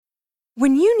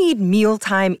When you need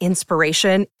mealtime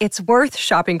inspiration, it's worth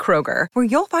shopping Kroger, where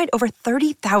you'll find over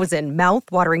 30,000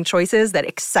 mouth-watering choices that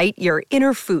excite your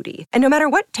inner foodie. And no matter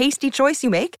what tasty choice you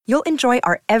make, you'll enjoy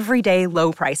our everyday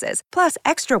low prices, plus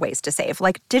extra ways to save,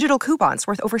 like digital coupons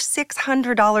worth over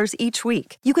 $600 each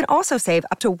week. You can also save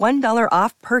up to $1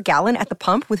 off per gallon at the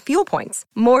pump with fuel points.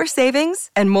 More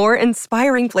savings and more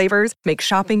inspiring flavors make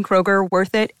shopping Kroger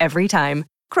worth it every time.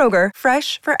 Kroger,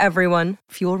 fresh for everyone.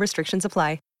 Fuel restrictions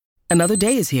apply. Another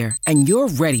day is here, and you're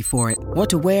ready for it. What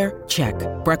to wear? Check.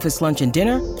 Breakfast, lunch, and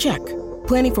dinner? Check.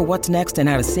 Planning for what's next and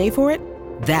how to save for it?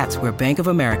 That's where Bank of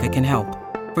America can help.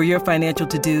 For your financial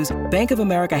to-dos, Bank of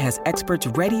America has experts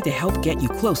ready to help get you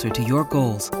closer to your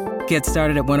goals. Get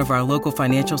started at one of our local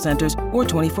financial centers or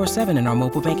 24/7 in our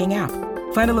mobile banking app.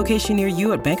 Find a location near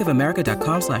you at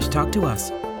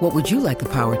bankofamerica.com/talktous. What would you like the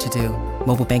power to do?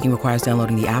 Mobile banking requires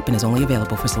downloading the app and is only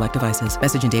available for select devices.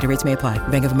 Message and data rates may apply.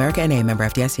 Bank of America N.A., member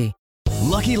FDIC.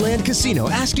 Lucky Land Casino,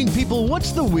 asking people,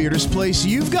 what's the weirdest place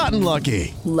you've gotten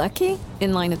lucky? Lucky?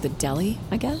 In line at the deli,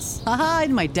 I guess? Aha,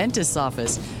 in my dentist's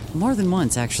office. More than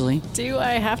once, actually. Do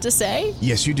I have to say?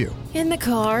 Yes, you do. In the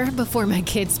car before my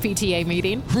kids' PTA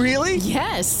meeting. Really?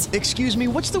 Yes. Excuse me,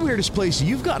 what's the weirdest place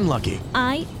you've gotten lucky?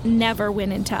 I never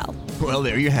win and tell. Well,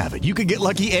 there you have it. You can get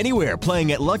lucky anywhere,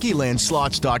 playing at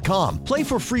LuckyLandSlots.com. Play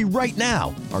for free right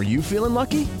now. Are you feeling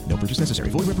lucky? No purchase necessary.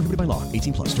 Void where prohibited by law.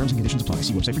 18 plus. Terms and conditions apply.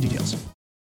 See website for details.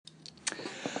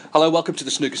 Hello, welcome to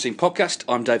the Snooker Scene Podcast.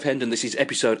 I'm Dave Hendon. This is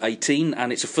episode 18,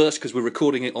 and it's a first because we're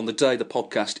recording it on the day the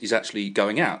podcast is actually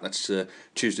going out. That's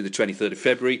Tuesday the 23rd of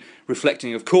February,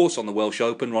 reflecting, of course, on the Welsh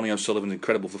Open. Ronnie O'Sullivan's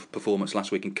incredible performance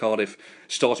last week in Cardiff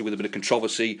started with a bit of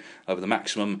controversy over the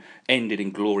maximum, ended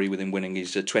in glory with him winning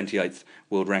his 28th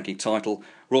world ranking title.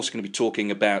 We're also going to be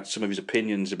talking about some of his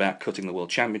opinions about cutting the World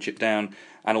Championship down,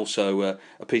 and also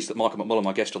a piece that Michael McMullen,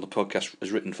 my guest on the podcast,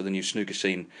 has written for the new Snooker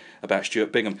Scene about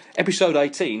Stuart Bingham. Episode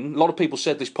 18, a lot of people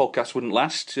said this podcast wouldn't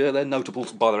last. They're notable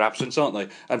by their absence, aren't they?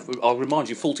 And I'll remind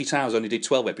you, Fawlty Towers only did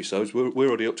 12 episodes. We're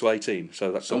already up to 18.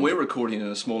 So that's. And we're recording in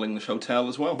a small English hotel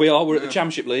as well. We are. We're at the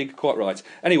Championship League. Quite right.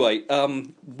 Anyway,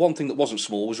 one thing that wasn't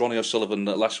small was Ronnie O'Sullivan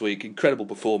last week. Incredible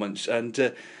performance,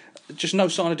 and just no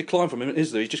sign of decline from him,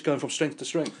 is there? He's just going from strength to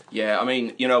strength. Yeah, I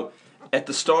mean, at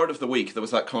the start of the week, there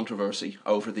was that controversy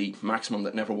over the maximum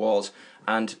that never was.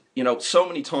 And, so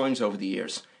many times over the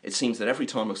years, it seems that every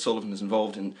time O'Sullivan is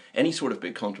involved in any sort of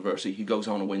big controversy, he goes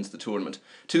on and wins the tournament.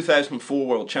 2004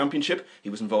 World Championship, he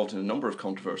was involved in a number of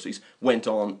controversies, went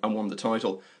on and won the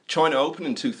title. China Open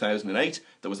in 2008,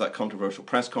 there was that controversial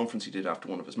press conference he did after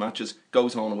one of his matches,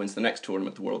 goes on and wins the next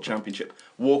tournament, the World Championship.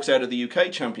 Walks out of the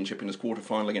UK Championship in his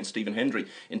quarter-final against Stephen Hendry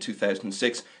in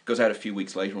 2006, goes out a few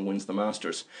weeks later and wins the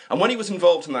Masters. And when he was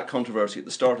involved in that controversy at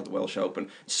the start of the Welsh Open,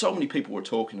 so many people were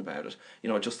talking about it.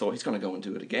 I just thought, he's going to go and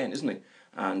do it again, isn't he?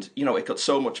 And, it got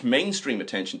so much mainstream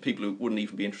attention, people who wouldn't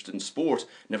even be interested in sport,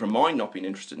 never mind not being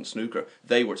interested in snooker,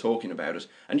 they were talking about it.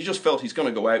 And you just felt he's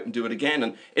going to go out and do it again.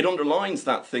 And it underlines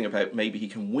that thing about maybe he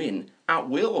can win at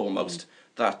will almost.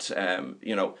 That,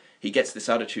 he gets this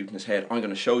attitude in his head, I'm going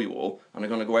to show you all, and I'm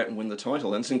going to go out and win the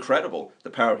title. And it's incredible, the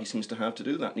power he seems to have to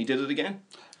do that. And he did it again.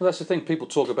 Well, that's the thing, people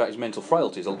talk about his mental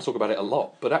frailties, I'll talk about it a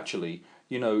lot. But actually,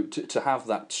 to have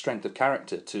that strength of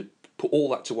character, to put all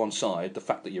that to one side, the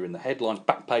fact that you're in the headlines,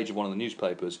 back page of one of the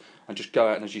newspapers, and just go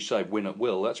out and, as you say, win at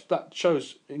will, that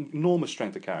shows enormous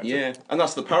strength of character. Yeah, and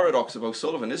that's the paradox of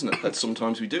O'Sullivan, isn't it? That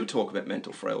sometimes we do talk about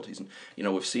mental frailties, and,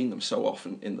 we've seen them so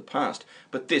often in the past.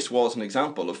 But this was an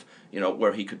example of,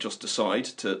 where he could just decide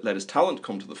to let his talent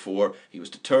come to the fore. He was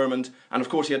determined, and of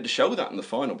course he had to show that in the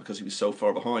final because he was so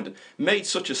far behind, and made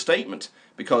such a statement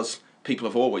because people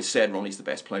have always said Ronnie's the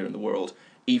best player in the world,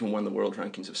 even when the world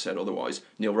rankings have said otherwise.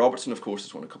 Neil Robertson, of course,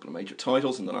 has won a couple of major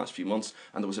titles in the last few months,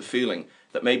 and there was a feeling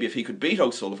that maybe if he could beat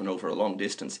O'Sullivan over a long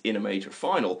distance in a major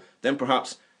final, then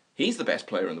perhaps he's the best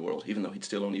player in the world, even though he'd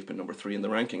still only have been number 3 in the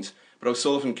rankings. But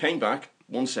O'Sullivan came back,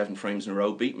 won 7 frames in a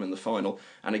row, beat him in the final,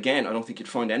 and again, I don't think you'd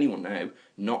find anyone now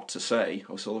not to say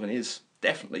O'Sullivan is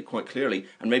definitely, quite clearly,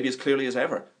 and maybe as clearly as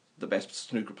ever, the best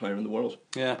snooker player in the world.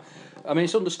 Yeah, I mean,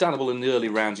 it's understandable in the early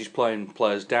rounds he's playing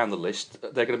players down the list,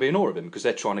 they're going to be in awe of him because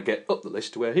they're trying to get up the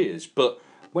list to where he is. But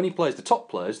when he plays the top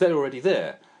players, they're already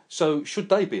there. So should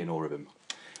they be in awe of him?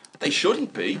 They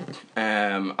shouldn't be.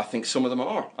 I think some of them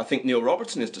are. I think Neil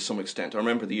Robertson is to some extent. I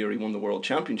remember the year he won the World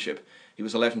Championship. He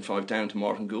was 11-5 down to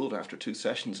Martin Gould after 2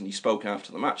 sessions, and he spoke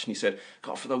after the match and he said,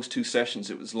 God, for those 2 sessions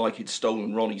it was like he'd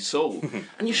stolen Ronnie's soul.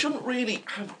 And you shouldn't really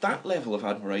have that level of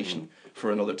admiration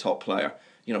for another top player.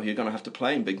 You're going to have to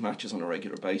play in big matches on a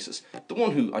regular basis. The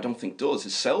one who I don't think does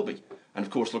is Selby. And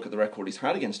of course, look at the record he's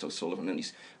had against O'Sullivan, and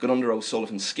he's got under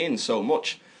O'Sullivan's skin so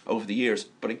much over the years.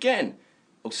 But again,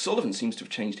 O'Sullivan seems to have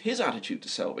changed his attitude to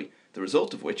Selby, the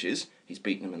result of which is he's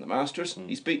beaten him in the Masters,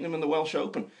 he's beaten him in the Welsh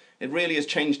Open. It really has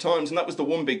changed times, and that was the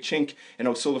one big chink in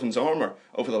O'Sullivan's armour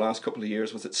over the last couple of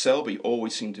years, was that Selby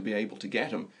always seemed to be able to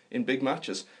get him in big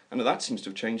matches, and that seems to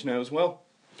have changed now as well.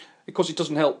 Because it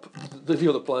doesn't help the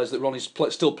other players that Ronnie's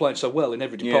still playing so well in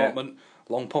every department.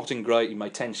 Long potting, great. He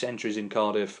made 10 centuries in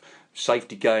Cardiff.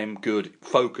 Safety game, good.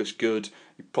 Focus, good.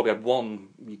 He probably had one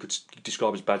you could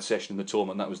describe as bad session in the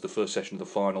tournament. That was the first session of the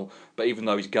final. But even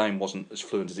though his game wasn't as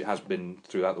fluent as it has been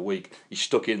throughout the week, he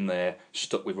stuck in there,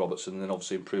 stuck with Robertson, and then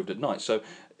obviously improved at night. So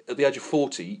at the age of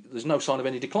 40, there's no sign of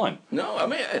any decline. No, I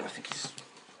mean, I think he's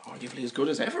arguably as good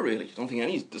as ever, really. I don't think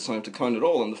any sign of decline at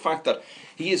all. And the fact that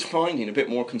he is finding a bit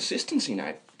more consistency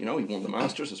now. You know, he won the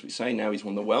Masters, as we say. Now he's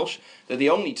won the Welsh. They're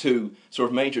the only two sort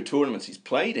of major tournaments he's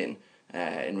played in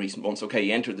recent months. Okay,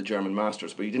 he entered the German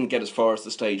Masters, but he didn't get as far as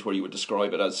the stage where you would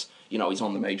describe it as, you know, he's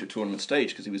on the major tournament stage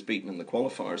because he was beaten in the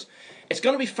qualifiers. It's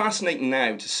going to be fascinating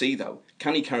now to see, though,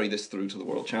 can he carry this through to the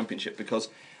World Championship? Because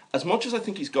as much as I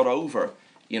think he's got over,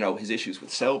 you know, his issues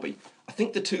with Selby, I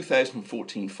think the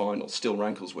 2014 final still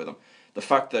rankles with him. The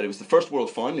fact that it was the first World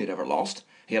Final he'd ever lost,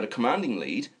 he had a commanding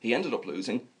lead, he ended up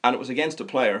losing, and it was against a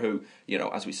player who, you know,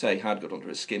 as we say, had got under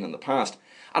his skin in the past.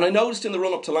 And I noticed in the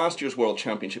run-up to last year's World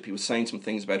Championship, he was saying some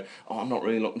things about, I'm not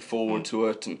really looking forward to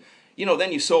it, and, you know,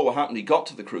 then you saw what happened. He got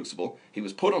to the Crucible, he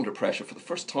was put under pressure for the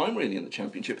first time, really, in the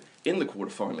Championship, in the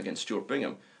quarter-final against Stuart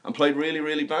Bingham, and played really,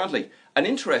 really badly. And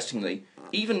interestingly,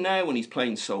 even now when he's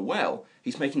playing so well,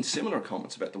 he's making similar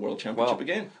comments about the World Championship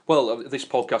again. Well, this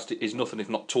podcast is nothing if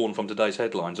not torn from today's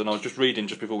headlines. And I was just reading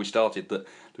just before we started that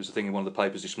there was a thing in one of the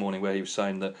papers this morning where he was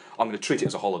saying that I'm going to treat it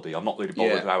as a holiday. I'm not really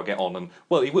bothered with how I get on. And,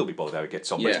 well, he will be bothered how he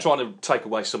gets on. But he's trying to take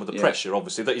away some of the pressure,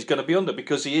 obviously, that he's going to be under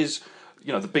because he is,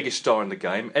 you know, the biggest star in the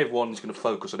game. Everyone's going to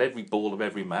focus on every ball of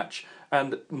every match.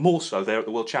 And more so there at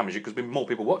the World Championship because there'll be more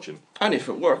people watching. And if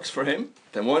it works for him,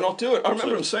 then why not do it? I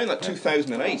remember him saying that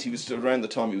 2008, he was around the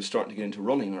time he was starting to get into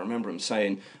running. I remember him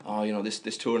saying, you know, this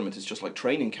tournament is just like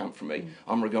training camp for me.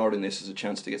 I'm regarding this as a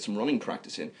chance to get some running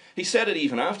practice in. He said it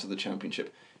even after the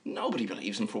championship. Nobody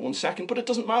believes him for 1 second, but it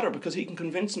doesn't matter because he can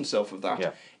convince himself of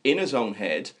that in his own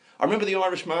head. I remember the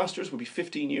Irish Masters would be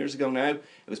 15 years ago now.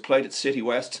 It was played at City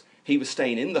West. He was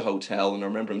staying in the hotel, and I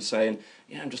remember him saying,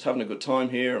 I'm just having a good time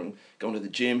here. I'm going to the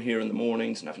gym here in the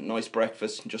mornings and having a nice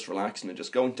breakfast and just relaxing and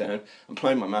just going down and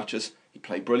playing my matches. He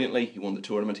played brilliantly. He won the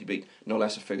tournament. He beat no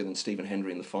less a figure than Stephen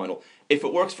Hendry in the final. If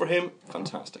it works for him,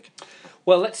 fantastic.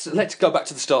 Well, let's go back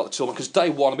to the start of the tournament because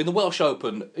day one, I mean, the Welsh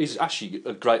Open is actually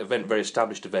a great event, very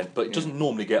established event, but it doesn't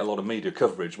normally get a lot of media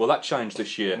coverage. Well, that changed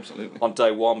this year on day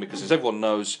one because, as everyone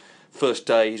knows, first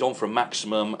day he's on for a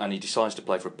maximum and he decides to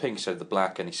play for a pink instead of the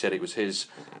black, and he said it was his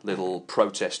little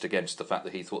protest against the fact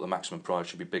that he thought the maximum prize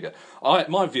should be bigger.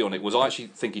 My view on it was I actually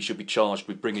think he should be charged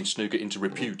with bringing snooker into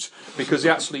repute because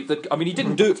he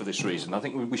didn't do it for this reason. I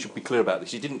think we should be clear about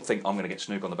this. He didn't think I'm going to get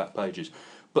snooker on the back pages.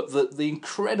 But the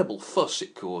incredible fuss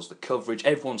it caused, the coverage,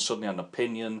 everyone suddenly had an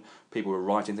opinion, people were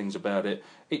writing things about it.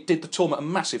 It did the tournament a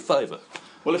massive favour.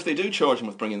 Well, if they do charge him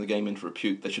with bringing the game into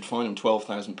repute, they should fine him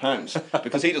 £12,000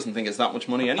 because he doesn't think it's that much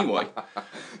money anyway.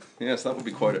 Yes, that would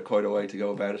be quite a way to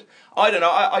go about it. I don't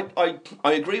know.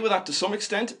 I agree with that to some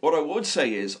extent. What I would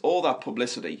say is all that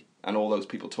publicity and all those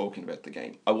people talking about the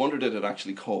game, I wonder did it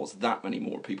actually cause that many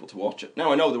more people to watch it.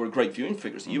 Now, I know there were great viewing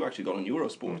figures that you actually got on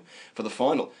Eurosport for the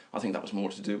final. I think that was more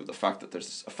to do with the fact that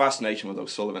there's a fascination with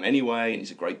O'Sullivan anyway, and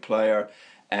he's a great player.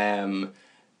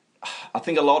 I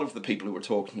think a lot of the people who were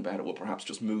talking about it will perhaps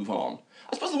just move on.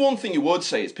 I suppose the one thing you would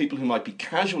say is people who might be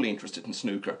casually interested in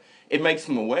snooker, it makes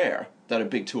them aware that a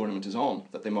big tournament is on,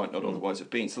 that they might not otherwise have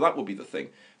been. So that would be the thing.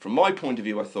 From my point of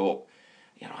view, I thought,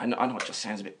 I know it just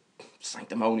sounds a bit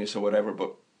sanctimonious or whatever,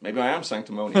 but maybe I am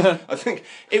sanctimonious. I think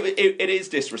it is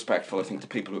disrespectful, I think, to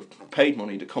people who've paid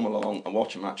money to come along and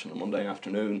watch a match on a Monday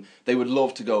afternoon. They would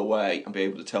love to go away and be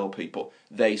able to tell people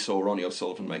they saw Ronnie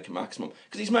O'Sullivan make a maximum.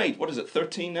 Because he's made,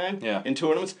 13 now in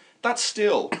tournaments? That's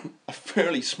still a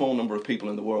fairly small number of people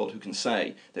in the world who can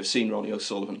say they've seen Ronnie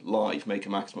O'Sullivan live make a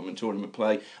maximum in tournament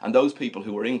play, and those people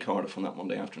who were in Cardiff on that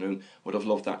Monday afternoon would have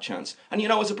loved that chance. And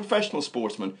as a professional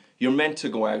sportsman, you're meant to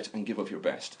go out and give of your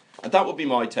best. And that would be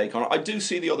my take on it. I do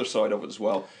see the other side of it as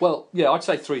well. Well, yeah, I'd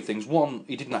say three things. One,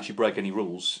 he didn't actually break any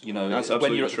rules. That's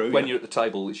absolutely true. When you're at the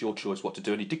table, it's your choice what to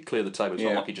do, and he did clear the table. It's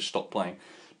not like he just stopped playing.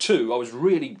 Two, I was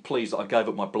really pleased that I gave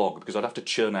up my blog because I'd have to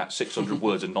churn out 600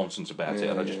 words of nonsense about it,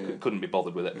 and I just couldn't be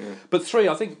bothered with it. Yeah. But three,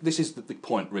 I think this is the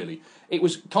point, really. It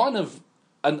was kind of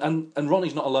And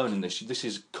Ronnie's not alone in this. This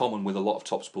is common with a lot of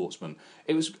top sportsmen.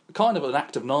 It was kind of an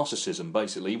act of narcissism,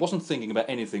 basically. He wasn't thinking about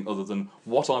anything other than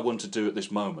what I want to do at this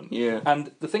moment. Yeah.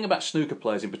 And the thing about snooker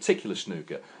players, in particular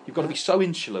snooker, you've got to be so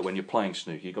insular when you're playing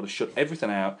snooker. You've got to shut everything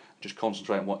out, just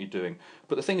concentrate on what you're doing.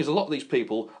 But the thing is, a lot of these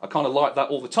people are kind of like that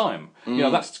all the time. You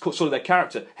know, that's sort of their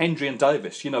character. Hendry and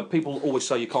Davis, you know, people always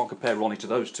say you can't compare Ronnie to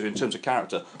those two in terms of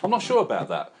character. I'm not sure about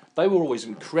that. They were always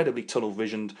incredibly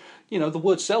tunnel-visioned. You know, the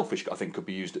word selfish, I think, could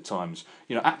be used at times.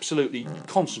 You know, absolutely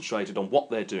concentrated on what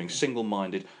they're doing,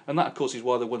 single-minded. And that, of course, is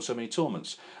why they won so many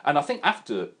tournaments. And I think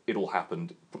after it all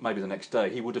happened, maybe the next day,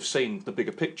 he would have seen the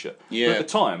bigger picture. Yeah. But at the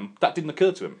time, that didn't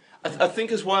occur to him. I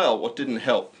think as well, what didn't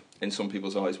help in some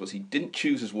people's eyes was he didn't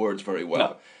choose his words very well.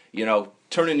 No. You know,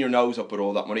 turning your nose up at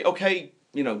all that money. Okay,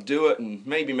 you know, do it and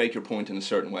maybe make your point in a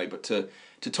certain way, but to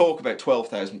talk about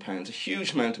 £12,000, a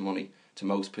huge amount of money to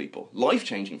most people,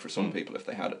 life-changing for some people if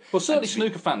they had it. Well, certainly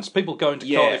snooker fans, people going to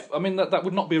Cardiff, I mean, that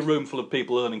would not be a room full of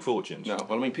people earning fortunes. No,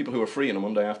 well, I mean, people who are free on a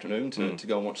Monday afternoon to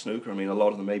go and watch snooker, I mean, a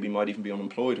lot of them maybe might even be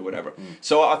unemployed or whatever.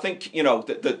 So I think, you know,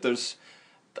 that there's...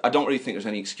 I don't really think there's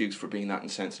any excuse for being that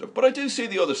insensitive. But I do see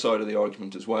the other side of the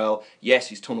argument as well. Yes,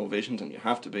 he's tunnel-visioned, and you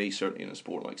have to be, certainly in a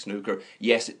sport like snooker.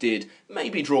 Yes, it did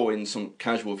maybe draw in some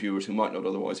casual viewers who might not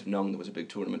otherwise have known there was a big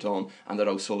tournament on and that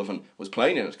O'Sullivan was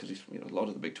playing in it, because you know, a lot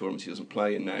of the big tournaments he doesn't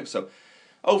play in now. So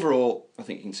overall, I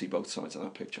think you can see both sides of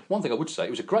that picture. One thing I would say,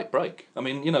 it was a great break. I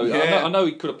mean, you know, Yeah. I know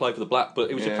he could have played for the Black,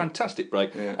 but it was a fantastic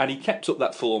break. Yeah. And he kept up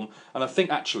that form, and I think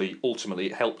actually, ultimately,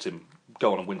 it helped him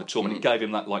go on and win the tournament. It gave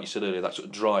him that, like you said earlier, that sort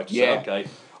of drive to say, okay,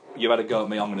 you had a go at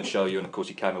me, I'm going to show you, and of course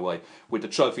he came away with the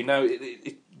trophy. Now,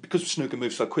 because snooker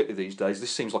moves so quickly these days,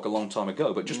 this seems like a long time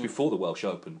ago, but just before the Welsh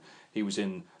Open, he was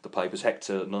in the papers.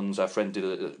 Hector Nuns, our friend, did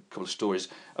a couple of stories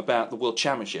about the World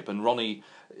Championship, and Ronnie,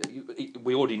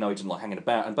 we already know he doesn't like hanging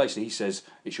about, and basically he says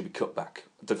it should be cut back.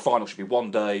 The final should be one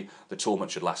day, the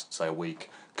tournament should last, say, a week.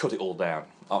 Cut it all down.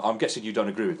 I'm guessing you don't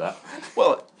agree with that.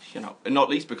 Well, you know, not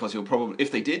least because he'll probably,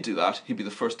 if they did do that, he'd be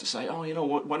the first to say, oh, you know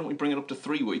what, why don't we bring it up to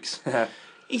 3 weeks?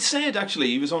 He said, actually,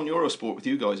 he was on Eurosport with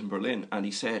you guys in Berlin, and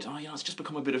he said, oh, you know, it's just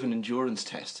become a bit of an endurance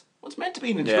test. Well, it's meant to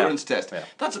be an endurance test. Yeah.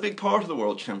 That's a big part of the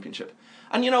World Championship.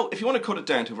 And, you know, if you want to cut it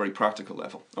down to a very practical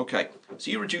level, okay,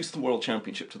 so you reduce the World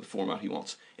Championship to the format he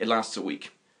wants. It lasts a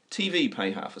week. TV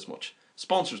pay half as much.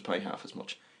 Sponsors pay half as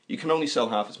much. You can only sell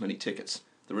half as many tickets.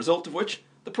 The result of which,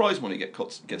 the prize money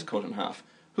gets cut in half.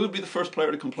 Who would be the first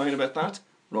player to complain about that?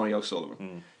 Ronnie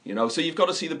O'Sullivan. You know, so you've got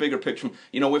to see the bigger picture.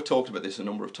 You know, we've talked about this a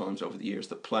number of times over the years,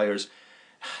 that players,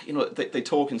 you know, they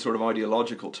talk in sort of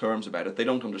ideological terms about it. They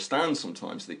don't understand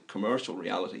sometimes the commercial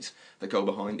realities that go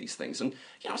behind these things. And,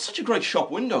 you know, it's such a great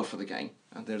shop window for the game.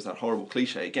 And there's that horrible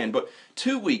cliche again. But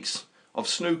 2 weeks of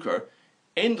snooker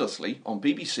endlessly on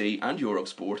BBC and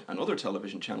Eurosport and other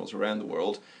television channels around the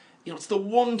world. You know, it's the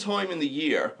one time in the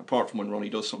year, apart from when Ronnie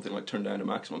does something like Turn Down to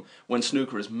Maximum, when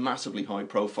snooker is massively high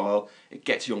profile, it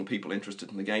gets young people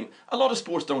interested in the game. A lot of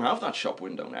sports don't have that shop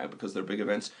window now because their big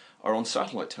events are on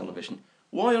satellite television.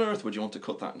 Why on earth would you want to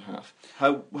cut that in half?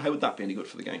 How would that be any good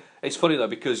for the game? It's funny though,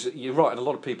 because you're right, and a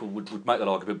lot of people would make that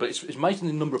argument, but it's amazing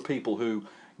the number of people who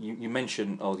you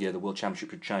mention, oh yeah, the World Championship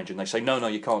could change, and they say, no,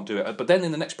 you can't do it. But then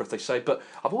in the next breath they say, but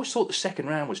I've always thought the second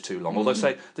round was too long, or they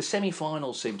say the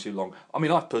semi-finals seem too long. I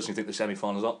mean, I personally think the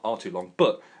semi-finals are too long,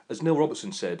 but as Neil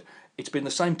Robertson said, it's been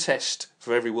the same test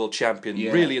for every world champion,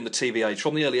 really, in the TV age,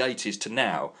 from the early 80s to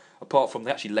now, apart from they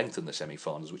actually lengthened the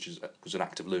semi-finals, which was an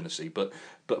act of lunacy. But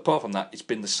apart from that, it's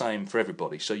been the same for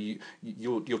everybody. So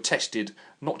you're tested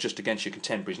not just against your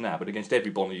contemporaries now, but against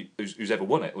everybody who's ever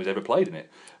won it, who's ever played in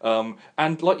it.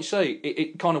 And like you say,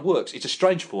 it kind of works. It's a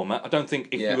strange format. I don't think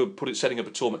if you were setting up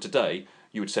a tournament today,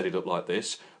 you would set it up like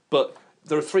this. But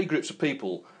there are three groups of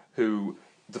people who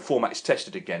the format is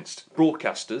tested against: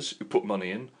 broadcasters who put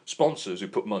money in, sponsors who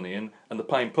put money in, and the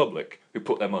paying public who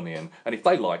put their money in. And if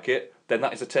they like it, then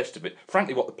that is a test of it.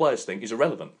 Frankly, what the players think is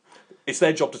irrelevant. It's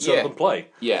their job to turn up and play.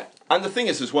 Yeah, and the thing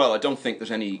is as well, I don't think there's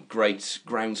any great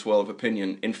groundswell of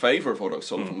opinion in favour of what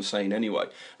O'Sullivan was saying anyway.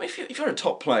 I mean, if you're a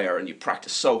top player and you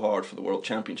practice so hard for the World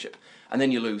Championship, and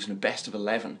then you lose in a best of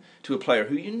 11 to a player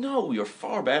who you know you're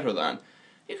far better than,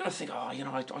 you're going to think, oh, you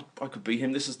know, I could beat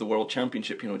him. This is the World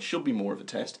Championship. You know, it should be more of a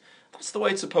test. That's the way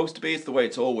it's supposed to be. It's the way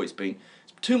it's always been.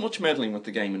 It's too much meddling with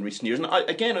the game in recent years. And I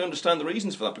understand the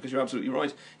reasons for that, because you're absolutely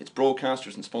right. It's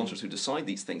broadcasters and sponsors who decide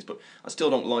these things. But I still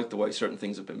don't like the way certain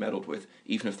things have been meddled with,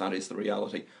 even if that is the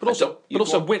reality.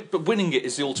 But winning it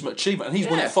is the ultimate achievement. And he's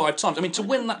won it 5 times. I mean, to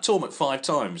win that tournament 5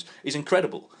 times is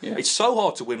incredible. Yeah. It's so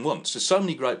hard to win once. There's so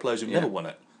many great players who've never won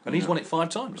it. And he's won it 5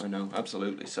 times. I know,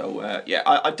 absolutely. So,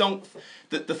 I don't...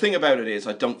 The thing about it is,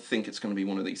 I don't think it's going to be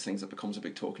one of these things that becomes a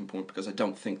big talking point, because I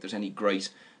don't think there's any great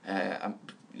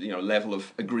level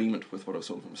of agreement with what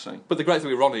O'Sullivan was saying. But the great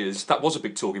thing with Ronnie is that was a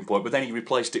big talking point, but then he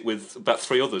replaced it with about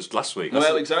 3 others last week.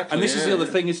 Well, exactly. And this is the other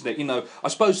thing, isn't it? I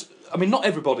suppose... not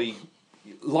everybody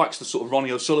likes the sort of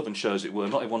Ronnie O'Sullivan show, as it were.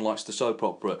 Not everyone likes the soap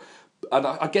opera. And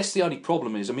I guess the only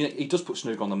problem is, he does put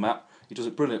snooker on the map. He does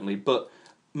it brilliantly, but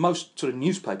most sort of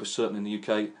newspapers, certainly in the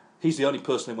UK, he's the only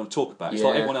person they want to talk about. It's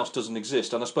like everyone else doesn't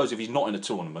exist. And I suppose if he's not in a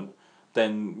tournament,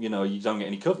 then, you don't get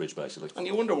any coverage, basically. And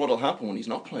you wonder what'll happen when he's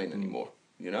not playing anymore.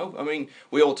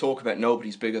 We all talk about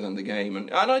nobody's bigger than the game,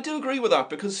 and I do agree with that,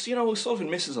 because, O'Sullivan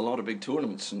misses a lot of big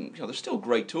tournaments, and, there's still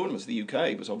great tournaments. The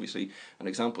UK was obviously an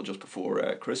example just before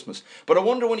Christmas. But I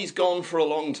wonder when he's gone for a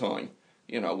long time,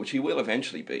 which he will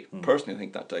eventually be. Personally, I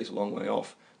think that day's a long way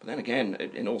off. But then again,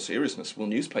 in all seriousness, will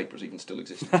newspapers even still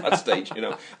exist at that stage?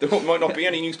 There might not be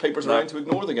any newspapers around to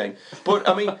ignore the game. But,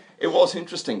 it was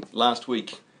interesting last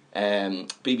week.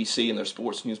 BBC in their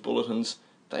sports news bulletins,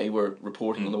 they were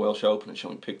reporting on the Welsh Open and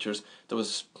showing pictures. There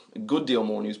was a good deal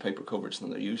more newspaper coverage than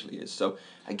there usually is. So,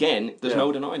 again, there's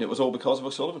no denying it was all because of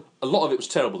O'Sullivan. A lot of it was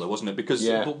terrible, though, wasn't it? Because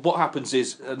what happens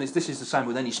is, and this is the same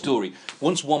with any story,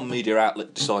 once one media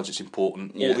outlet decides it's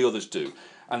important, all the others do.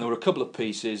 And there were a couple of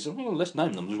pieces, let's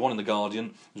name them. There was one in The Guardian,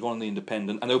 there was one in The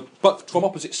Independent, and they were both from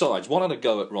opposite sides. One had a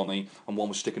go at Ronnie, and one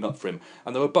was sticking up for him.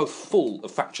 And they were both full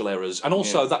of factual errors, and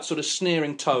also that sort of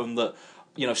sneering tone that,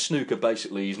 snooker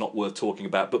basically is not worth talking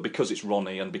about, but because it's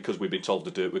Ronnie and because we've been told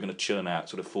to do it, we're going to churn out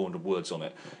sort of 400 words on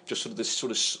it. Just sort of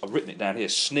this I've written it down here,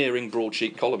 sneering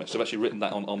broadsheet columnist. I've actually written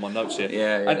that on my notes here.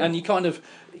 And you kind of,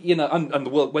 when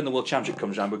the World Championship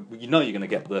comes around, you're going to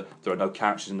get there are no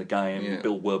characters in the game,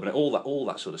 Bill Werbin, all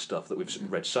that sort of stuff that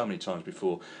we've read so many times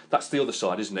before. That's the other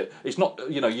side, isn't it? It's not,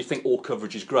 you think all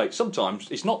coverage is great.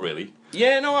 Sometimes it's not really.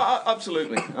 Yeah, no,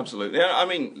 absolutely. There's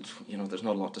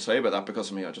not a lot to say about that,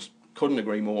 because I just couldn't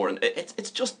agree more. And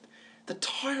it's just the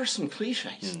tiresome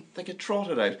cliches that get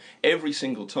trotted out every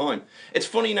single time. It's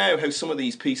funny now how some of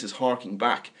these pieces harking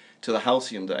back to the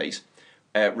halcyon days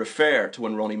refer to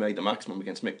when Ronnie made the maximum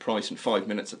against Mick Price in 5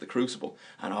 minutes at the Crucible,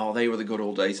 and they were the good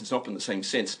old days, and it's not been the same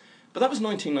since. But that was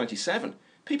 1997.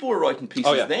 People were writing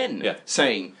pieces then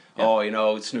saying,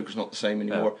 snooker's not the same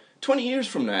anymore. 20 years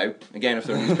from now, again, if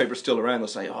there are newspapers still around, they'll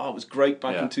say, it was great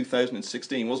back in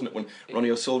 2016, wasn't it, when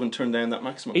Ronnie O'Sullivan turned down that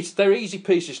maximum? They're easy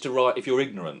pieces to write if you're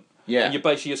ignorant. Yeah.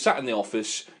 And you're sat in the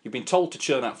office, you've been told to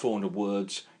churn out 400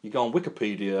 words, you go on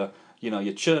Wikipedia,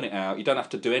 you churn it out, you don't have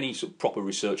to do any sort of proper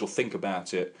research or think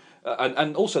about it.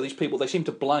 And also these people, they seem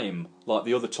to blame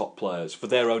the other top players for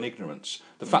their own ignorance.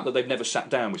 The fact that they've never sat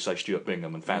down with, say, Stuart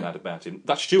Bingham and found out about him,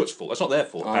 that's Stuart's fault. That's not their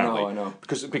fault, apparently. I know.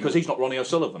 Because he's not Ronnie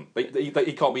O'Sullivan.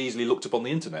 He can't be easily looked up on the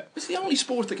internet. It's the only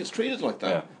sport that gets treated like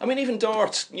that. Yeah. Even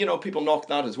darts, people knock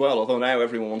that as well, although now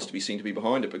everyone wants to be seen to be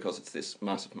behind it because it's this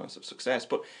massive, massive success.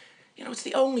 But, it's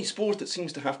the only sport that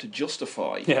seems to have to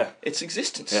justify its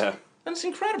existence. Yeah. And it's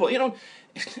incredible,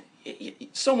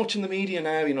 so much in the media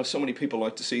now, so many people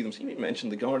like to see them. You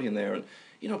mentioned The Guardian there, and,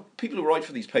 people who write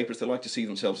for these papers, they like to see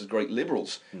themselves as great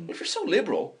liberals. If you're so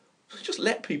liberal, just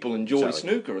let people enjoy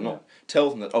snooker and not tell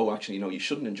them that, actually, you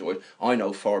shouldn't enjoy it. I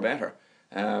know far better.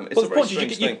 It's a very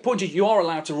strange thing. The point is, you are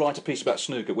allowed to write a piece about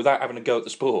snooker without having to go at the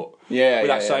sport.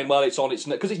 Without saying, it's on its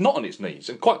knees. Because it's not on its knees.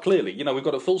 And quite clearly, we've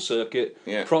got a full circuit,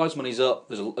 prize money's up,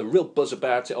 there's a real buzz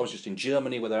about it. I was just in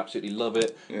Germany where they absolutely love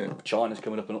it. China's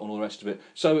coming up and all the rest of it.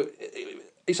 So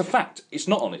it's a fact. It's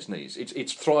not on its knees.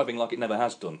 It's thriving like it never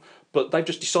has done. But they've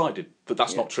just decided that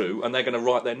that's not true, and they're going to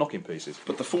write their knocking pieces.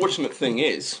 But the fortunate thing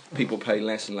is, people pay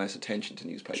less and less attention to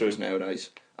newspapers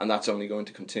nowadays. And that's only going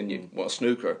to continue. While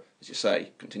snooker, as you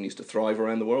say, continues to thrive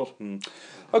around the world.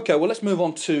 OK, well, let's move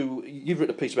on to... You've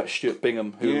written a piece about Stuart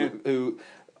Bingham, who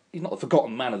he's not the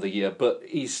forgotten man of the year, but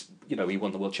he's... he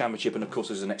won the World Championship, and of course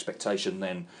there's an expectation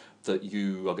then that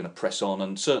you are going to press on,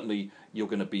 and certainly you're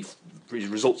going to be... His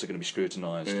results are going to be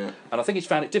scrutinised. And I think he's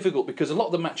found it difficult because a lot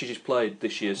of the matches he's played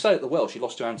this year, say at the Welsh, he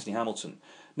lost to Anthony Hamilton.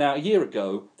 Now, a year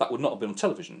ago, that would not have been on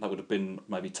television. That would have been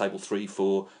maybe table 3,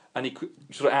 4, and he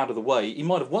sort of out of the way. He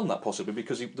might have won that possibly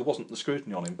because there wasn't the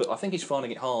scrutiny on him. But I think he's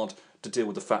finding it hard to deal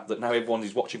with the fact that now everyone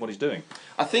is watching what he's doing.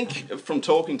 I think from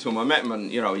talking to him, I met him, and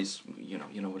he's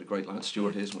what a great lad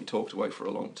Stuart is, and we talked away for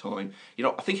a long time.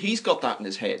 I think he's got that in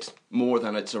his head more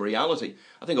than it's a reality.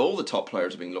 I think all the top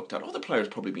players are being looked at. Other players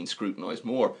probably being scrutinised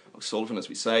more. O'Sullivan, as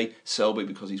we say, Selby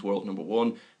because he's world number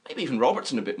 1. Maybe even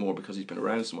Robertson a bit more because he's been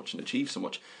around so much and achieved so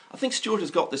much. I think Stuart has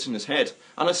got this in his head.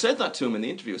 And I said that to him in the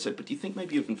interview. I said, but do you think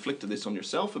maybe you've inflicted this on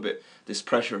yourself a bit, this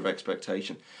pressure of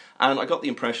expectation? And I got the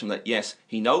impression that, yes,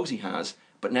 he knows he has,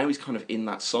 but now he's kind of in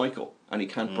that cycle and he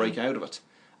can't break out of it.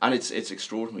 And it's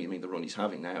extraordinary. I mean, the run he's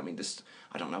having now. I mean, this,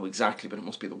 I don't know exactly, but it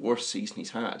must be the worst season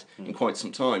he's had in quite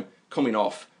some time, coming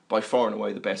off by far and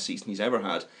away the best season he's ever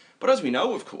had. But as we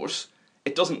know, of course,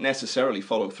 it doesn't necessarily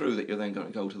follow through that you're then going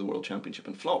to go to the World Championship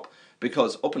and flop.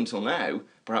 Because up until now,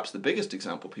 perhaps the biggest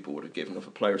example people would have given of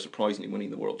a player surprisingly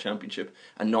winning the World Championship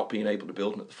and not being able to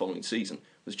build on it the following season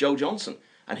was Joe Johnson.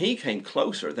 And he came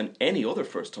closer than any other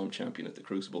first-time champion at the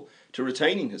Crucible to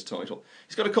retaining his title.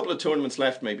 He's got a couple of tournaments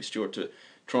left, maybe, Stuart, to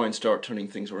try and start turning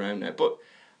things around now. But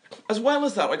as well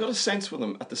as that, I got a sense with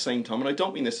him at the same time, and I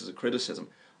don't mean this as a criticism,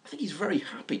 I think he's very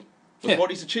happy with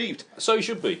what he's achieved. So he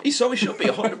should be. So he should be,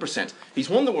 100%. He's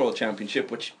won the World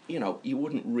Championship, which, you know, you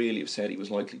wouldn't really have said he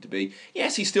was likely to be.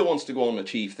 Yes, he still wants to go on and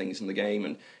achieve things in the game,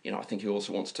 and, you know, I think he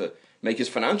also wants to make his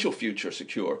financial future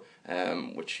secure,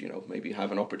 which, you know, maybe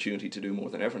have an opportunity to do more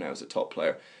than ever now as a top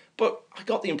player. But I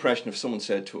got the impression if someone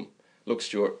said to him, look,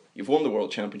 Stuart, you've won the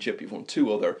World Championship, you've won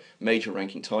 2 other major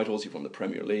ranking titles, you've won the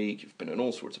Premier League, you've been on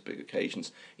all sorts of big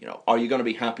occasions, you know, are you going to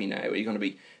be happy now? Are you going to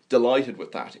be delighted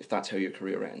with that if that's how your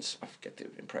career ends? I get the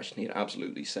impression he'd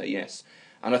absolutely say yes.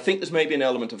 And I think there's maybe an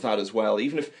element of that as well,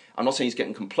 even if I'm not saying he's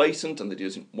getting complacent and that he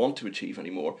doesn't want to achieve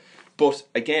anymore. But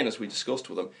again, as we discussed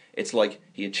with him, it's like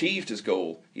he achieved his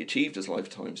goal, he achieved his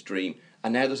lifetime's dream,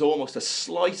 and now there's almost a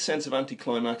slight sense of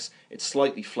anticlimax. It's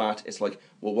slightly flat. It's like,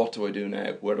 well, what do I do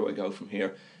now? Where do I go from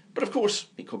here? But of course,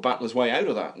 he could battle his way out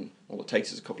of that, and all it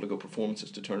takes is a couple of good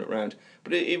performances to turn it around.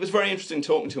 But it was very interesting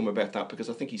talking to him about that, because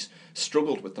I think he's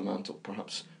struggled with the mantle,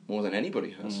 perhaps more than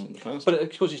anybody has in the past. But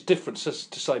of course, it's different to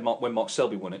say when Mark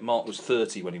Selby won it. Mark was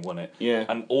 30 when he won it,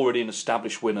 and already an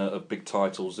established winner of big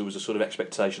titles. There was a sort of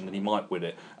expectation that he might win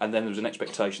it, and then there was an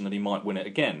expectation that he might win it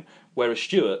again. Whereas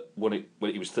Stuart won it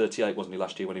when he was 38, wasn't he,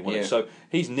 last year when he won it? So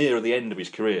he's nearer the end of his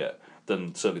career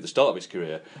than certainly the start of his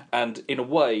career. And in a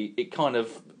way, it kind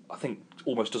of, I think,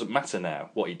 almost doesn't matter now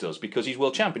what he does, because he's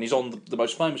world champion. He's on the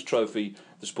most famous trophy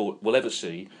the sport will ever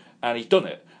see, and he's done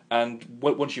it. And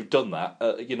once you've done that,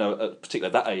 you know,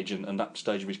 particularly at that age and that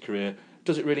stage of his career,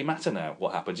 does it really matter now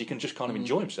what happens? He can just kind of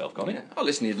enjoy himself, can't he? Oh,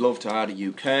 listen, he'd love to add a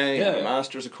UK, a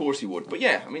Masters, of course he would. But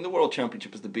yeah, I mean, the World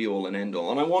Championship is the be-all and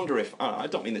end-all. And I wonder if, I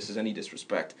don't mean this as any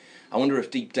disrespect, I wonder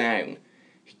if deep down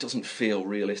he doesn't feel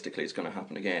realistically it's going to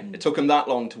happen again. It took him that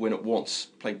long to win it once.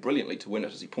 Played brilliantly to win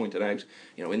it, as he pointed out,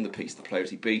 you know, in the piece, the players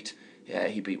he beat. Yeah,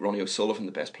 he beat Ronnie O'Sullivan,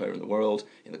 the best player in the world,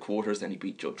 in the quarters. Then he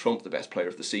beat Judd Trump, the best player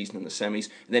of the season, in the semis.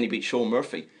 And then he beat Sean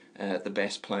Murphy, the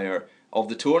best player of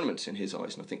the tournament in his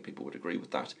eyes. And I think people would agree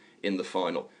with that in the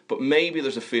final. But maybe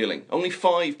there's a feeling. Only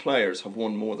 5 players have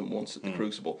won more than once at the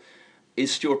Crucible.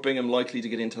 Is Stuart Bingham likely to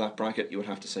get into that bracket? You would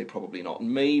have to say probably not.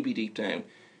 Maybe deep down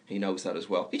he knows that as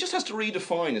well. He just has to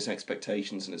redefine his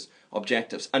expectations and his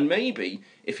objectives. And maybe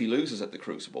if he loses at the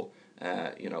Crucible,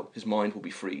 you know, his mind will be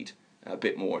freed a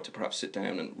bit more to perhaps sit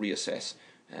down and reassess,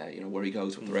 you know, where he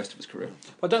goes with the rest of his career.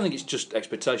 I don't think it's just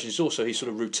expectations. It's also his sort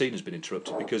of routine has been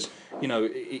interrupted because, you know,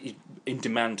 he's in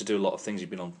demand to do a lot of things. He's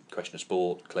been on Question of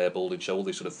Sport, Claire Balding Show, all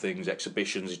these sort of things,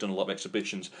 exhibitions. He's done a lot of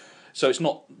exhibitions. So it's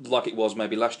not like it was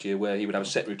maybe last year where he would have a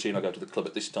set routine. I go to the club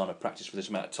at this time, I practice for this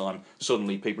amount of time.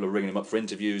 Suddenly people are ringing him up for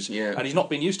interviews. And he's not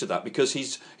been used to that because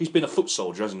he's been a foot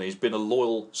soldier, hasn't he? He's been a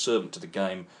loyal servant to the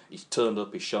game. He's turned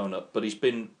up, he's shown up, but he's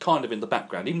been kind of in the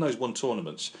background. Even though he's won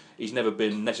tournaments, he's never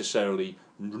been necessarily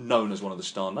known as one of the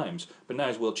star names. But now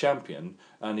he's world champion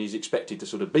and he's expected to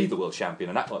sort of be the world champion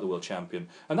and act like the world champion,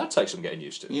 and that takes some getting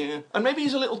used to. Yeah, and maybe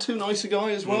he's a little too nice a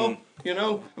guy as well, you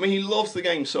know? I mean, he loves the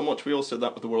game so much. We all said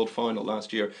that with the World Final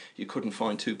last year. You couldn't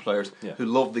find 2 players who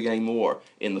loved the game more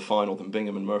in the final than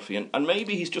Bingham and Murphy, and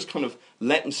maybe he's just kind of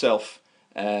let himself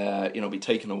you know, be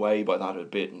taken away by that a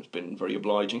bit, and has been very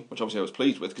obliging, which obviously I was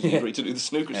pleased with because he agreed to do the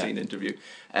snooker scene interview.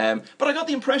 But I got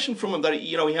the impression from him that,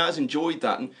 you know, he has enjoyed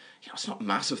that, and you know, it's not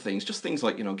massive things, just things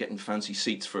like, you know, getting fancy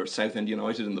seats for Southend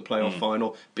United in the playoff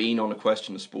final, being on A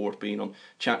Question of Sport, being on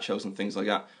chat shows and things like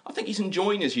that. I think he's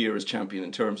enjoying his year as champion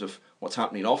in terms of what's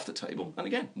happening off the table. And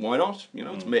again, why not? You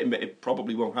know, it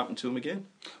probably won't happen to him again.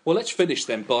 Well, let's finish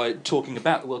then by talking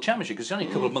about the World Championship, because it's only a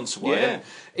couple of months away. Yeah.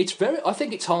 It's I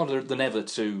think it's harder than ever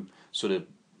to sort of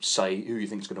say who you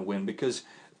think is going to win, because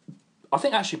I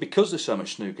think actually because there's so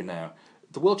much snooker now,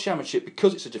 the World Championship,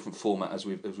 because it's a different format, as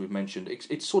we've mentioned,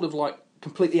 it's sort of like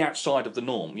completely outside of the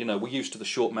norm. You know, we're used to the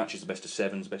short matches, the best of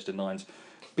 7s, best of 9s.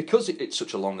 Because it's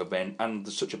such a long event and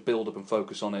there's such a build-up and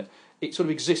focus on it, it sort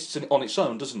of exists on its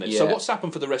own, doesn't it? Yeah. So what's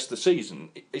happened for the rest of the season,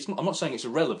 I'm not saying it's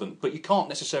irrelevant, but you can't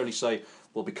necessarily say,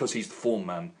 well, because he's the form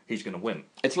man, he's going to win.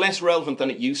 It's less relevant than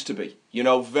it used to be.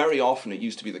 Very often it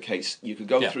used to be the case. You could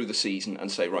go through the season and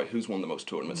say, right, who's won the most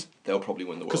tournaments? They'll probably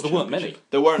win the World Championship.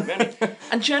 Because there weren't many. There weren't many.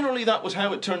 And generally that was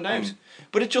how it turned out.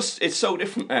 But it's so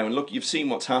different now. And look, you've seen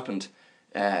what's happened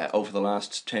over the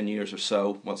last 10 years or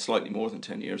so. Well, slightly more than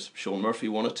 10 years. Shaun Murphy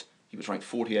won it. He was ranked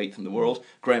 48th in the world.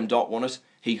 Graham Dott won it.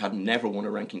 He had never won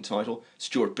a ranking title.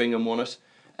 Stuart Bingham won it.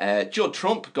 Judd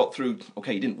Trump got through,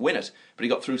 he didn't win it, but he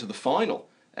got through to the final,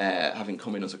 having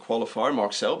come in as a qualifier.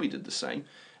 Mark Selby did the same.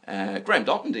 Graham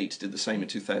Dott indeed did the same in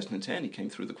 2010. He came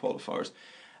through the qualifiers.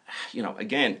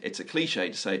 Again, it's a cliche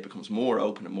to say it becomes more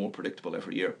open and more predictable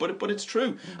every year, but it's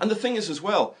true. And the thing is as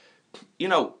well,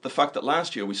 the fact that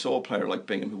last year we saw a player like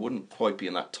Bingham who wouldn't quite be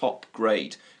in that top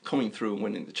grade coming through and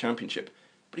winning the championship,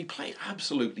 but he played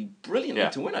absolutely brilliantly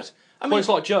to win it. It's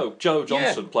like Joe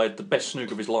Johnson played the best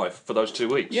snooker of his life for those 2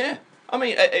 weeks. Yeah.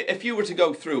 If you were to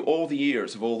go through all the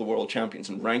years of all the world champions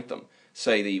and rank them,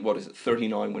 say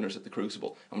 39 winners at the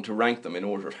Crucible, and to rank them in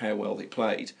order of how well they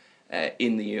played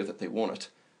in the year that they won it,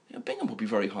 Bingham would be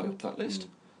very high up that list.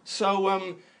 So,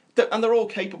 and they're all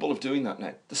capable of doing that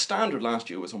now. The standard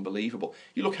last year was unbelievable.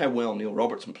 You look how well Neil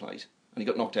Robertson played, and he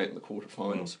got knocked out in the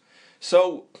quarterfinals.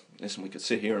 So, listen, we could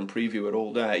sit here and preview it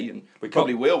all day, and we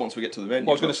probably will once we get to the venue.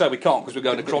 Well, I was going to say we can't because we're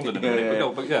going to Crondon in a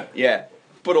minute. Yeah.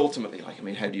 But ultimately,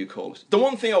 how do you call it? The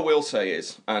one thing I will say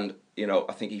is, and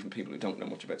I think even people who don't know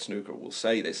much about snooker will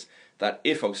say this, that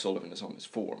if O'Sullivan is on his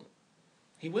form,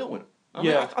 he will win it.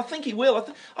 I think he will.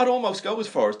 I'd almost go as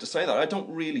far as to say that. I don't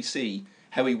really see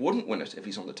how he wouldn't win it if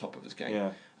he's on the top of his game.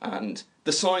 Yeah. And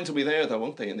the signs will be there, though,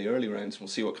 won't they, in the early rounds? We'll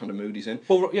see what kind of mood he's in.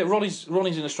 Well, yeah, Ronnie's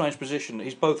in a strange position.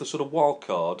 He's both a sort of wild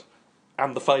card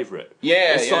and the favourite.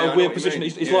 Yeah, it's like a weird position.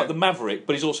 He's like the maverick,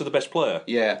 but he's also the best player.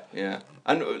 Yeah.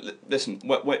 And listen,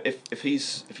 if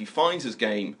he finds his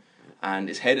game and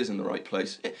his head is in the right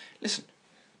place, listen,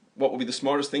 what would be the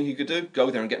smartest thing he could do?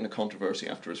 Go there and get in a controversy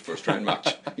after his first round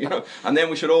match, and then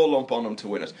we should all lump on him to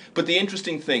win it. But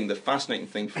the fascinating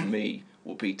thing for me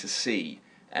will be to see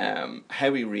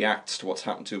how he reacts to what's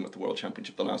happened to him at the World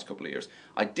Championship the last couple of years.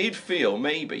 I did feel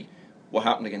maybe what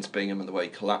happened against Bingham and the way he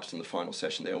collapsed in the final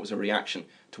session there was a reaction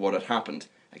to what had happened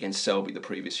against Selby the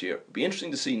previous year. It'd be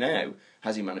interesting to see now,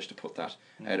 has he managed to put that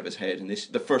out of his head in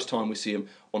the first time we see him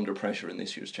under pressure in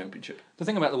this year's championship. The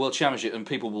thing about the World Championship, and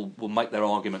people will make their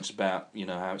arguments about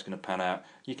how it's going to pan out,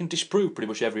 you can disprove pretty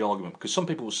much every argument, because some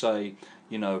people will say,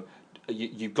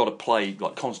 you've got to play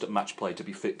like constant match play to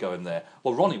be fit going there.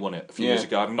 Well, Ronnie won it a few years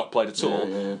ago, having not played at all.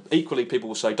 Yeah. Equally, people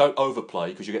will say don't overplay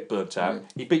because you get burnt out. Yeah.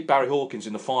 He beat Barry Hawkins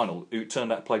in the final, who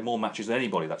turned out to play more matches than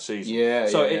anybody that season.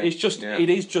 It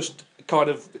is just kind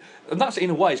of, and that's in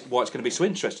a way why it's going to be so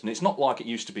interesting. It's not like it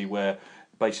used to be where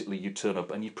basically you turn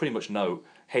up and you pretty much know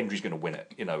Hendry's going to win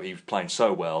it. He was playing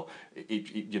so well.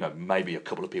 Maybe a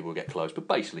couple of people will get close, but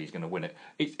basically he's going to win it.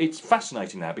 It's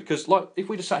fascinating now because, like, if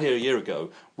we'd have sat here a year ago,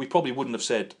 we probably wouldn't have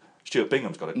said Stuart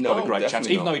Bingham's got a great chance,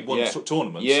 even though he'd won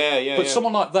tournaments. But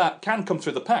someone like that can come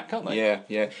through the pack, can't they?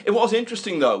 Yeah. It was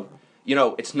interesting though.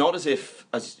 It's not as if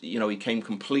he came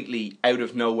completely out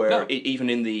of nowhere, even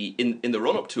in the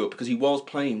run up to it, because he was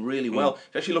playing really well.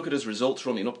 If you actually look at his results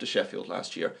running up to Sheffield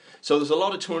last year. So there's a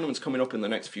lot of tournaments coming up in the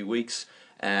next few weeks.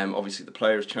 Obviously the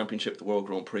Players' Championship, the World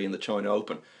Grand Prix and the China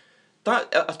Open.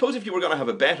 That, I suppose if you were going to have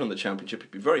a bet on the championship,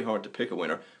 it'd be very hard to pick a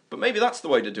winner. But maybe that's the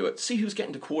way to do it. See who's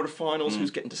getting to quarterfinals,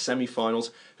 who's getting to semi-finals,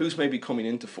 who's maybe coming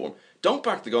into form. Don't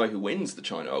back the guy who wins the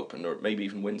China Open, or maybe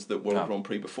even wins the World Grand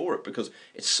Prix before it, because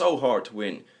it's so hard to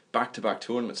win back-to-back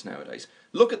tournaments nowadays.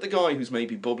 Look at the guy who's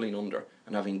maybe bubbling under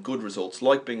and having good results,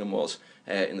 like Bingham was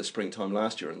in the springtime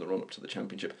last year in the run-up to the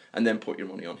championship, and then put your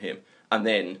money on him. And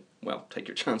then, take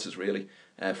your chances, really.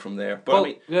 From there, but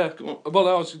I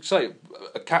was going to say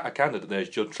a candidate there is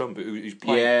Judd Trump, who's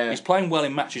playing. Yeah. He's playing well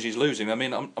in matches he's losing. I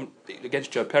mean, I'm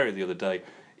against Joe Perry the other day.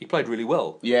 He played really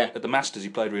well. Yeah. At the Masters, he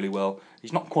played really well.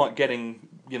 He's not quite getting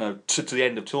to the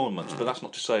end of tournaments, but that's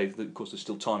not to say that, of course, there's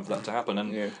still time for that to happen.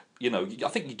 And I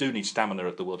think you do need stamina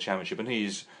at the World Championship, and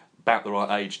he's about the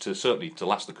right age to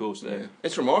last the course there. Yeah.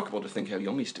 It's remarkable to think how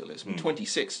young he still is.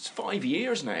 26, it's 5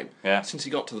 years now since he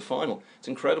got to the final. It's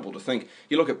incredible to think.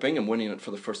 You look at Bingham winning it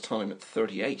for the first time at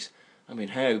 38. I mean,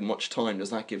 how much time does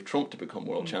that give Trump to become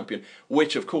world champion?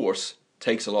 Which, of course,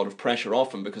 takes a lot of pressure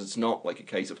off him, because it's not like a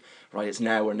case of, it's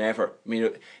now or never. I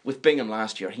mean, with Bingham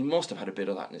last year, he must have had a bit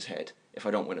of that in his head. If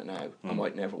I don't win it now, I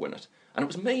might never win it. And it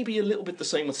was maybe a little bit the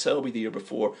same with Selby the year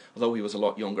before, although he was a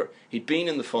lot younger. He'd been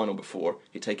in the final before.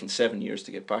 He'd taken 7 years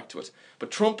to get back to it.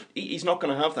 But Trump, he's not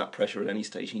going to have that pressure at any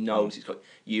stage. He knows he's got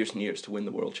years and years to win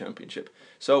the World Championship.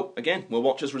 So, again, we'll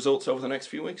watch his results over the next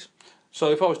few weeks.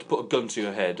 So if I was to put a gun to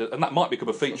your head, and that might become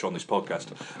a feature on this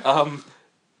podcast,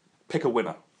 Pick a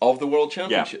winner. Of the World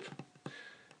Championship. Yeah.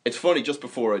 It's funny, just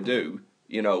before I do,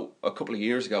 a couple of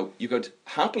years ago, you could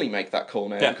happily make that call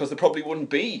now because there probably wouldn't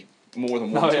be more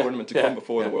than one tournament to come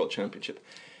before the World Championship.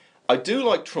 I do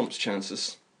like Trump's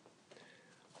chances.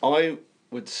 I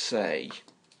would say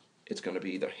it's going to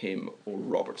be either him or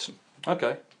Robertson.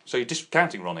 Okay. So you're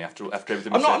discounting Ronnie after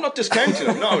everything I'm not discounting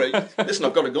him. No, listen,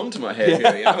 I've got a gun to my head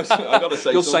here. I've got to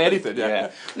say You'll something. say anything,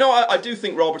 yeah. No, I do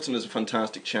think Robertson is a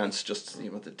fantastic chance, just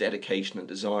the dedication and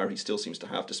desire he still seems to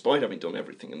have, despite having done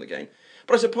everything in the game.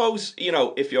 But I suppose,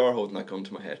 if you are holding that gun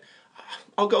to my head,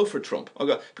 I'll go for Trump.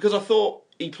 Because I thought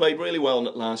he played really well in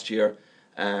it last year.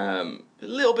 A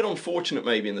little bit unfortunate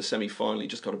maybe in the semi-final. He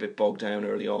just got a bit bogged down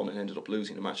early on and ended up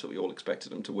losing a match that we all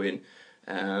expected him to win.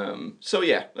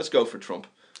 Let's go for Trump.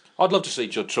 I'd love to see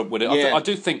Judd Trump win it. Yeah. I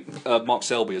do think Mark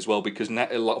Selby as well, because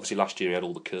obviously last year he had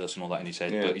all the curse and all that in his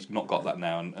head, but he's not got that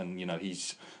now, and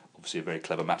he's obviously a very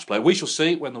clever match player. We shall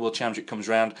see when the World Championship comes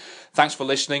round. Thanks for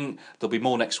listening. There'll be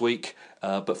more next week,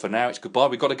 but for now it's goodbye.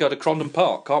 We've got to go to Crondon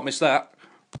Park. Can't miss that.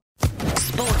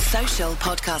 Sports Social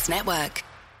Podcast Network.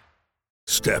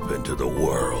 Step into the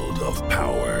world of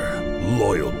power,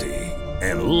 loyalty,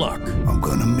 and luck. I'm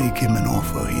gonna make him an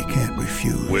offer he can't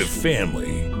refuse. With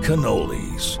family,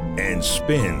 cannolis, and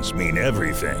spins mean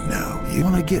everything. Now, you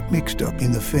wanna get mixed up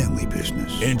in the family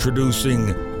business. Introducing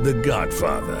The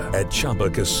Godfather at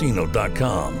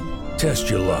ChumbaCasino.com. Test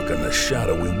your luck in the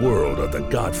shadowy world of The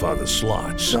Godfather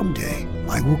slot. Someday,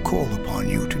 I will call upon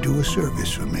you to do a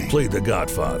service for me. Play The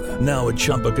Godfather, now at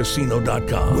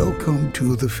ChumbaCasino.com. Welcome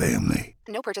to the family.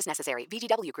 No purchase necessary.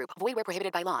 VGW Group. Void where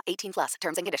prohibited by law. 18+.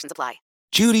 Terms and conditions apply.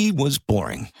 Judy was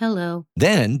boring. Hello.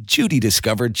 Then Judy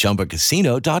discovered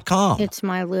ChumbaCasino.com. It's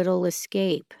my little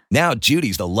escape. Now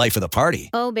Judy's the life of the party.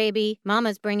 Oh, baby,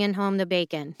 mama's bringing home the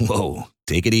bacon. Whoa,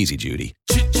 take it easy, Judy.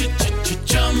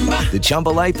 The Chumba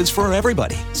life is for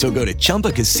everybody. So go to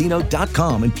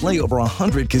ChumbaCasino.com and play over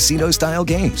 100 casino-style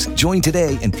games. Join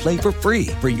today and play for free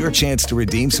for your chance to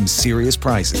redeem some serious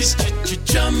prizes.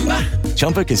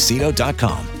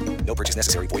 ChumbaCasino.com. No purchase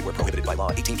necessary. Void where prohibited by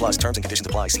law. 18+. Terms and conditions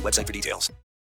apply. See website for details.